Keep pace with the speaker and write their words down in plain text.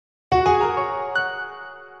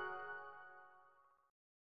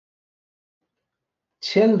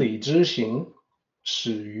千里之行，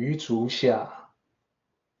始于足下.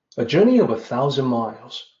 A journey of 1,000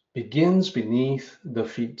 miles begins beneath the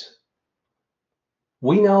feet.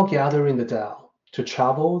 We now gather in the Tao to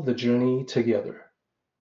travel the journey together.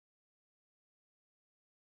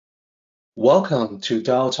 Welcome to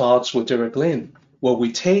Tao Talks with Derek Lin, where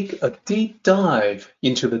we take a deep dive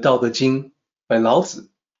into the Daodejing by Lao Tzu.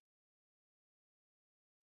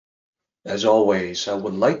 As always, I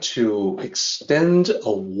would like to extend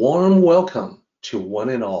a warm welcome to one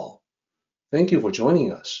and all. Thank you for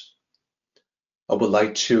joining us. I would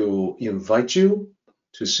like to invite you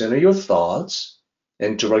to center your thoughts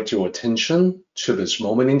and direct your attention to this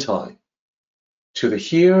moment in time, to the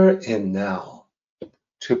here and now,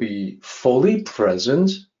 to be fully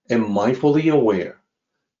present and mindfully aware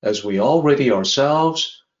as we all ready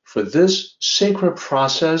ourselves for this sacred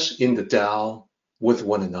process in the Tao with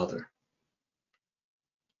one another.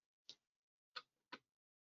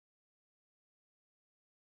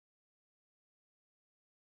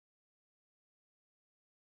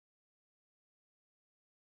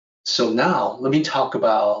 So now let me talk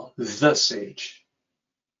about the sage.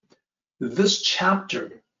 This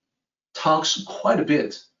chapter talks quite a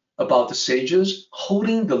bit about the sages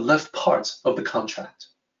holding the left part of the contract.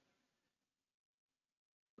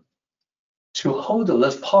 To hold the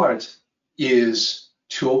left part is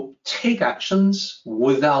to take actions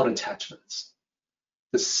without attachments.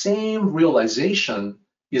 The same realization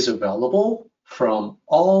is available from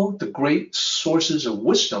all the great sources of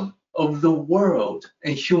wisdom of the world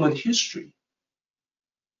and human history.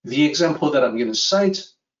 The example that I'm going to cite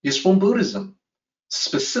is from Buddhism,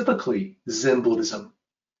 specifically Zen Buddhism.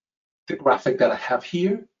 The graphic that I have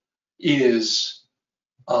here is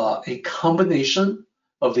a combination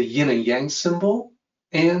of the yin and yang symbol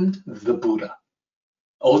and the Buddha.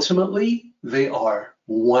 Ultimately, they are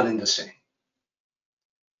one and the same.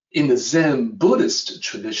 In the Zen Buddhist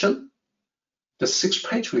tradition, the sixth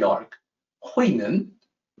patriarch, Huang,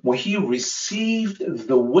 when he received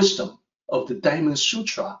the wisdom of the Diamond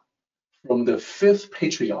Sutra from the fifth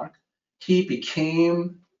patriarch, he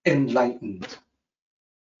became enlightened.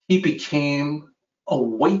 He became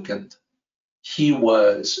awakened. He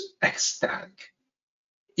was ecstatic.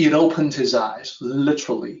 It opened his eyes,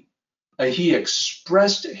 literally, and he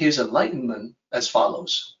expressed his enlightenment as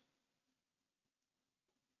follows.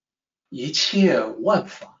 一切万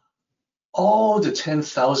法, all the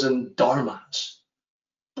 10,000 dharmas,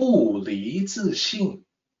 不离自性,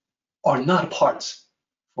 are not apart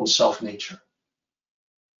from self-nature.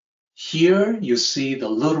 Here you see the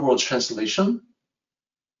literal translation.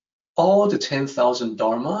 All the 10,000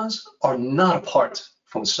 dharmas are not apart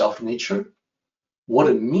from self-nature. What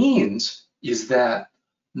it means is that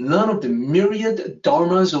none of the myriad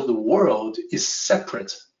dharmas of the world is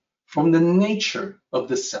separate from the nature of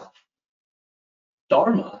the self.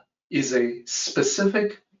 Dharma is a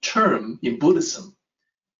specific term in Buddhism.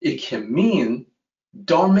 It can mean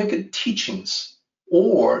dharmic teachings,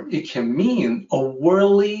 or it can mean a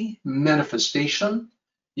worldly manifestation.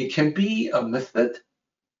 It can be a method,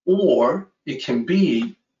 or it can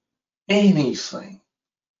be anything.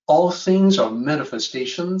 All things are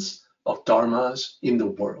manifestations of dharmas in the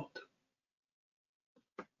world.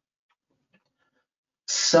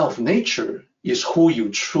 Self-nature is who you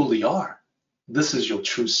truly are. This is your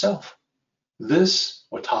true self. This,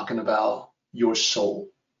 we're talking about your soul.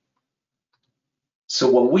 So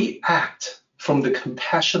when we act from the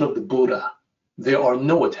compassion of the Buddha, there are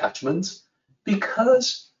no attachments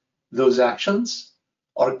because those actions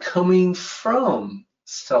are coming from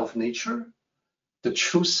self-nature, the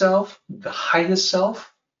true self, the highest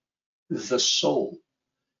self, the soul.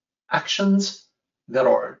 Actions that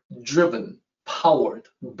are driven, powered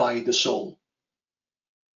by the soul.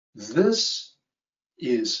 This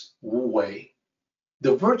is Wu Wei,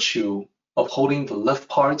 the virtue of holding the left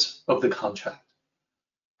part of the contract.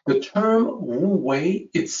 The term Wu Wei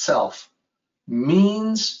itself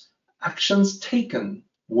means actions taken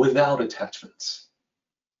without attachments.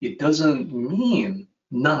 It doesn't mean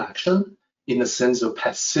non-action in the sense of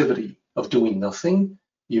passivity, of doing nothing.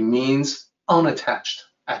 It means unattached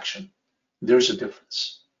action. There's a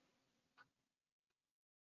difference.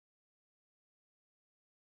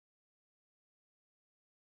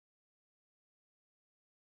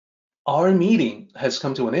 Our meeting has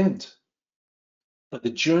come to an end, but the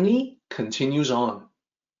journey continues on.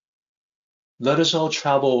 Let us all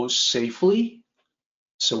travel safely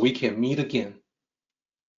so we can meet again.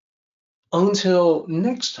 Until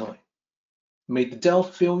next time, may the Tao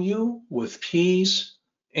fill you with peace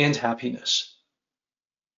and happiness.